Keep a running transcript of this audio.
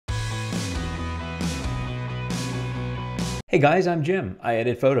Hey guys, I'm Jim. I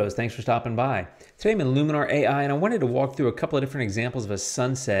edit photos. Thanks for stopping by. Today I'm in Luminar AI and I wanted to walk through a couple of different examples of a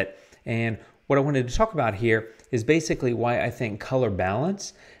sunset. And what I wanted to talk about here is basically why I think color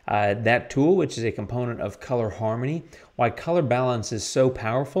balance, that tool, which is a component of color harmony, why color balance is so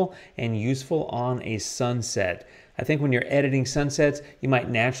powerful and useful on a sunset. I think when you're editing sunsets, you might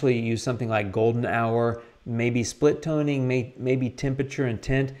naturally use something like golden hour, maybe split toning, maybe temperature and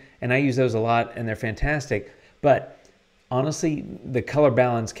tint. And I use those a lot and they're fantastic. But honestly, the color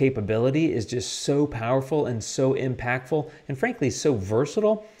balance capability is just so powerful and so impactful and frankly so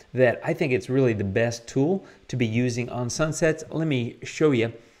versatile that I think it's really the best tool to be using on sunsets. Let me show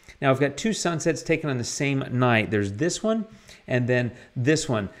you. Now I've got two sunsets taken on the same night. There's this one and then this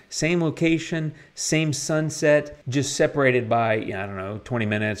one. Same location, same sunset, just separated by, I don't know, 20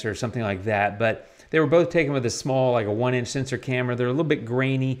 minutes or something like that. But they were both taken with a small, like a 1-inch sensor camera. They're a little bit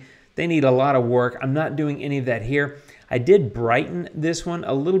grainy. They need a lot of work. I'm not doing any of that here. I did brighten this one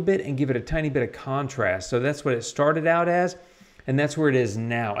a little bit and give it a tiny bit of contrast. So that's what it started out as, and that's where it is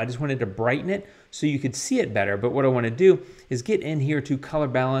now. I just wanted to brighten it so you could see it better. But what I want to do is get in here to color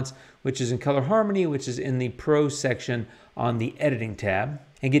balance, which is in color harmony, which is in the pro section on the editing tab,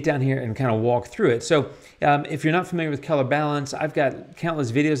 and get down here and kind of walk through it. So if you're not familiar with color balance, I've got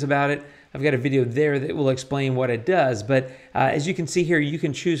countless videos about it. I've got a video there that will explain what it does. But as you can see here, you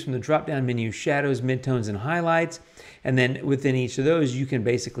can choose from the drop-down menu shadows, midtones, and highlights. And then within each of those, you can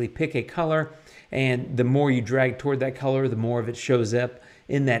basically pick a color. And the more you drag toward that color, the more of it shows up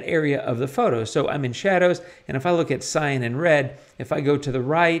in that area of the photo. So I'm in shadows. And if I look at cyan and red, if I go to the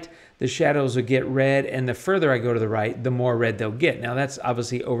right, the shadows will get red. And the further I go to the right, the more red they'll get. Now that's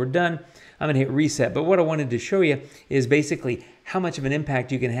obviously overdone. I'm going to hit reset. But what I wanted to show you is basically how much of an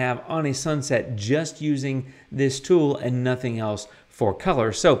impact you can have on a sunset just using this tool and nothing else for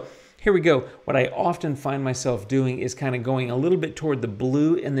color. So here we go. What I often find myself doing is kind of going a little bit toward the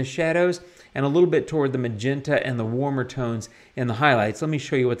blue in the shadows and a little bit toward the magenta and the warmer tones in the highlights. Let me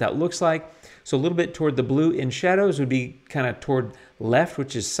show you what that looks like. So a little bit toward the blue in shadows would be kind of toward left,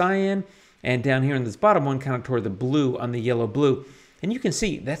 which is cyan, and down here in this bottom one, kind of toward the blue on the yellow blue. And you can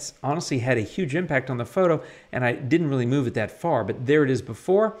see that's honestly had a huge impact on the photo, and I didn't really move it that far, but there it is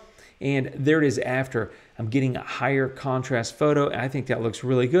before, and there it is after. I'm getting a higher contrast photo, and I think that looks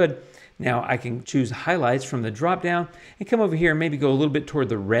really good. Now I can choose highlights from the drop down and come over here and maybe go a little bit toward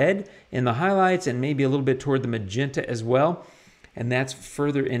the red in the highlights and maybe a little bit toward the magenta as well. And that's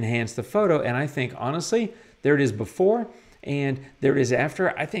further enhanced the photo. And I think honestly, there it is before and there it is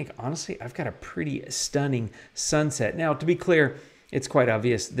after. I think honestly, I've got a pretty stunning sunset. Now to be clear, it's quite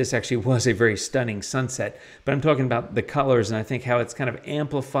obvious this actually was a very stunning sunset, but I'm talking about the colors and I think how it's kind of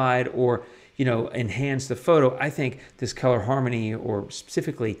amplified or, enhanced the photo. I think this color harmony or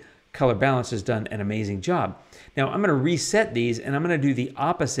specifically color balance has done an amazing job. Now I'm going to reset these and I'm going to do the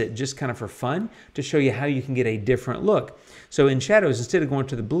opposite just kind of for fun to show you how you can get a different look. So in shadows, instead of going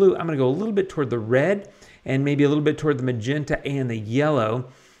to the blue, I'm going to go a little bit toward the red and maybe a little bit toward the magenta and the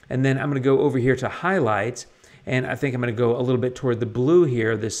yellow. And then I'm going to go over here to highlights. And I think I'm going to go a little bit toward the blue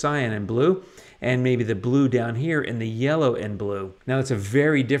here, the cyan and blue, and maybe the blue down here in the yellow and blue. Now it's a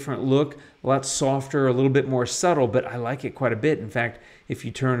very different look, a lot softer, a little bit more subtle, but I like it quite a bit. In fact, if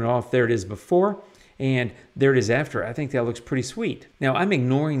you turn it off, there it is before, and there it is after. I think that looks pretty sweet. Now I'm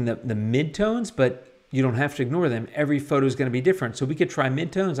ignoring the midtones, but you don't have to ignore them. Every photo is going to be different. So we could try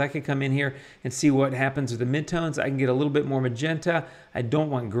midtones. I could come in here and see what happens with the midtones. I can get a little bit more magenta. I don't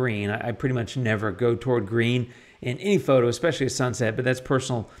want green. I pretty much never go toward green in any photo, especially a sunset, but that's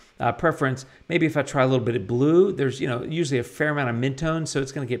personal preference. Maybe if I try a little bit of blue, there's usually a fair amount of midtones, so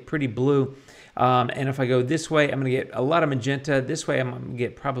it's going to get pretty blue. And if I go this way, I'm going to get a lot of magenta. This way, I'm going to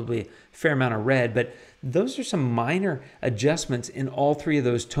get probably a fair amount of red. But those are some minor adjustments in all three of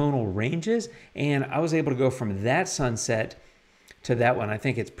those tonal ranges. And I was able to go from that sunset to that one. I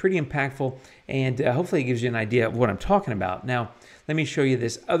think it's pretty impactful. And hopefully it gives you an idea of what I'm talking about. Now, let me show you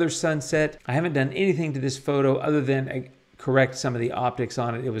this other sunset. I haven't done anything to this photo other than correct some of the optics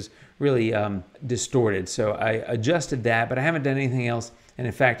on it. It was really distorted. So I adjusted that, but I haven't done anything else. And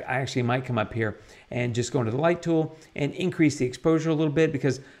in fact, I actually might come up here and just go into the light tool and increase the exposure a little bit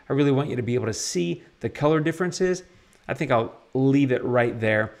because I really want you to be able to see the color differences. I think I'll leave it right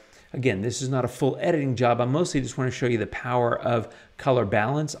there. Again, this is not a full editing job. I mostly just want to show you the power of color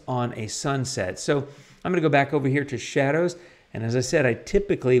balance on a sunset. So I'm going to go back over here to shadows. And as I said,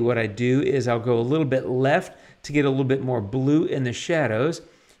 what I do is I'll go a little bit left to get a little bit more blue in the shadows.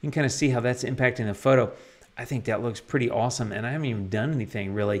 You can kind of see how that's impacting the photo. I think that looks pretty awesome, and I haven't even done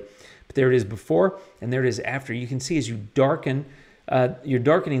anything really. But there it is before, and there it is after. You can see as you darken, you're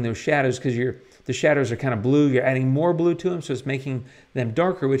darkening those shadows because The shadows are kind of blue. You're adding more blue to them, so it's making them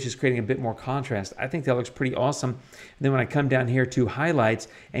darker, which is creating a bit more contrast. I think that looks pretty awesome. And then when I come down here to highlights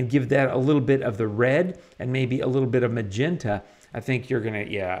and give that a little bit of the red and maybe a little bit of magenta, I think you're gonna,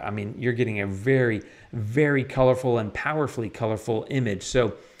 yeah, I mean, you're getting a very, very colorful and powerfully colorful image.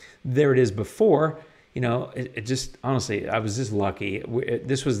 So there it is before. You know, it just, honestly, I was just lucky.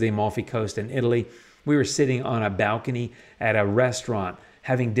 This was the Amalfi Coast in Italy. We were sitting on a balcony at a restaurant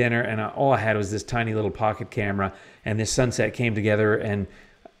having dinner, and all I had was this tiny little pocket camera, and this sunset came together, and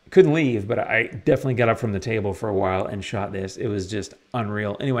couldn't leave, but I definitely got up from the table for a while and shot this. It was just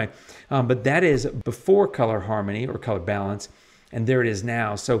unreal. Anyway, but that is before color harmony or color balance, and there it is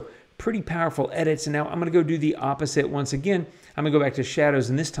now. So pretty powerful edits, and now I'm gonna go do the opposite once again. I'm gonna go back to shadows,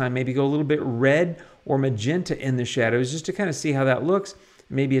 and this time maybe go a little bit red or magenta in the shadows just to kind of see how that looks.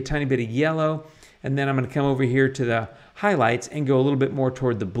 Maybe a tiny bit of yellow, and then I'm gonna come over here to the highlights and go a little bit more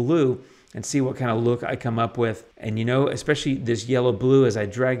toward the blue and see what kind of look I come up with. And you know, especially this yellow blue, as I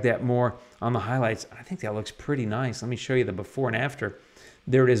drag that more on the highlights, I think that looks pretty nice. Let me show you the before and after.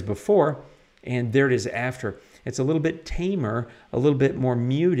 There it is before, and there it is after. It's a little bit tamer, a little bit more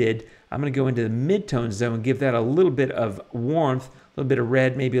muted. I'm going to go into the mid-tone zone and give that a little bit of warmth, a little bit of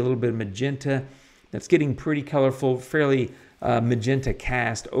red, maybe a little bit of magenta. That's getting pretty colorful, fairly magenta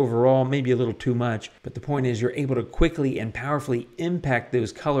cast overall, maybe a little too much. But the point is you're able to quickly and powerfully impact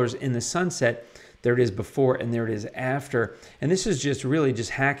those colors in the sunset. There it is before and there it is after. And this is just really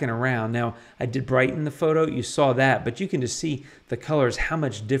just hacking around. Now, I did brighten the photo. You saw that, but you can just see the colors, how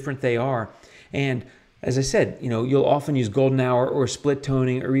much different they are. And as I said, you know, you'll often use golden hour or split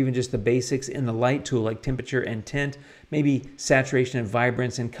toning or even just the basics in the light tool like temperature and tint, maybe saturation and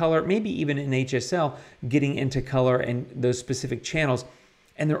vibrance and color, maybe even in HSL, getting into color and those specific channels.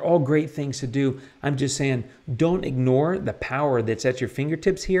 And they're all great things to do. I'm just saying, don't ignore the power that's at your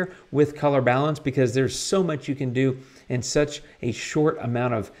fingertips here with color balance, because there's so much you can do in such a short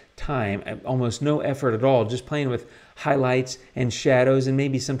amount of time, almost no effort at all, just playing with highlights and shadows and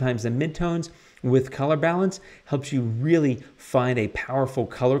maybe sometimes the midtones with color balance helps you really find a powerful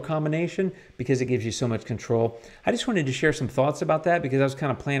color combination because it gives you so much control. I just wanted to share some thoughts about that because I was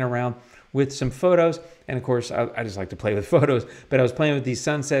kind of playing around with some photos, and of course I just like to play with photos, but I was playing with these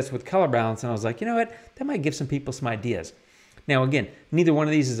sunsets with color balance, and I was like, you know what, that might give some people some ideas. Now again, neither one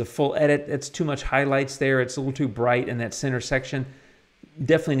of these is a full edit. It's too much highlights there. It's a little too bright in that center section.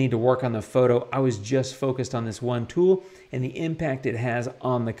 Definitely need to work on the photo. I was just focused on this one tool and the impact it has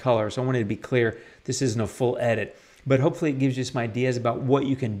on the color. So I wanted to be clear, this isn't a full edit, but hopefully it gives you some ideas about what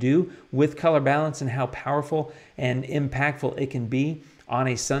you can do with color balance and how powerful and impactful it can be on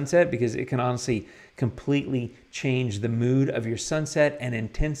a sunset, because it can honestly completely change the mood of your sunset and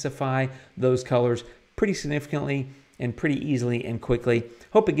intensify those colors pretty significantly and pretty easily and quickly.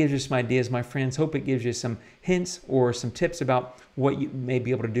 Hope it gives you some ideas, my friends. Hope it gives you some hints or some tips about what you may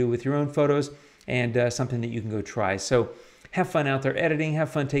be able to do with your own photos, and something that you can go try. So have fun out there editing, have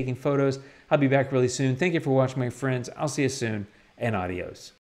fun taking photos. I'll be back really soon. Thank you for watching, my friends. I'll see you soon, and adios.